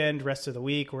weekend, rest of the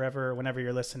week, whenever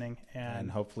you're listening.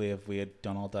 And hopefully if we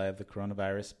don't all die of the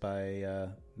coronavirus by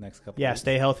next couple of weeks.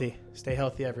 Stay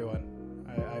healthy, everyone.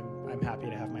 I'm happy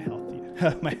to have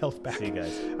my health back. See you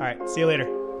guys. All right, see you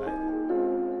later.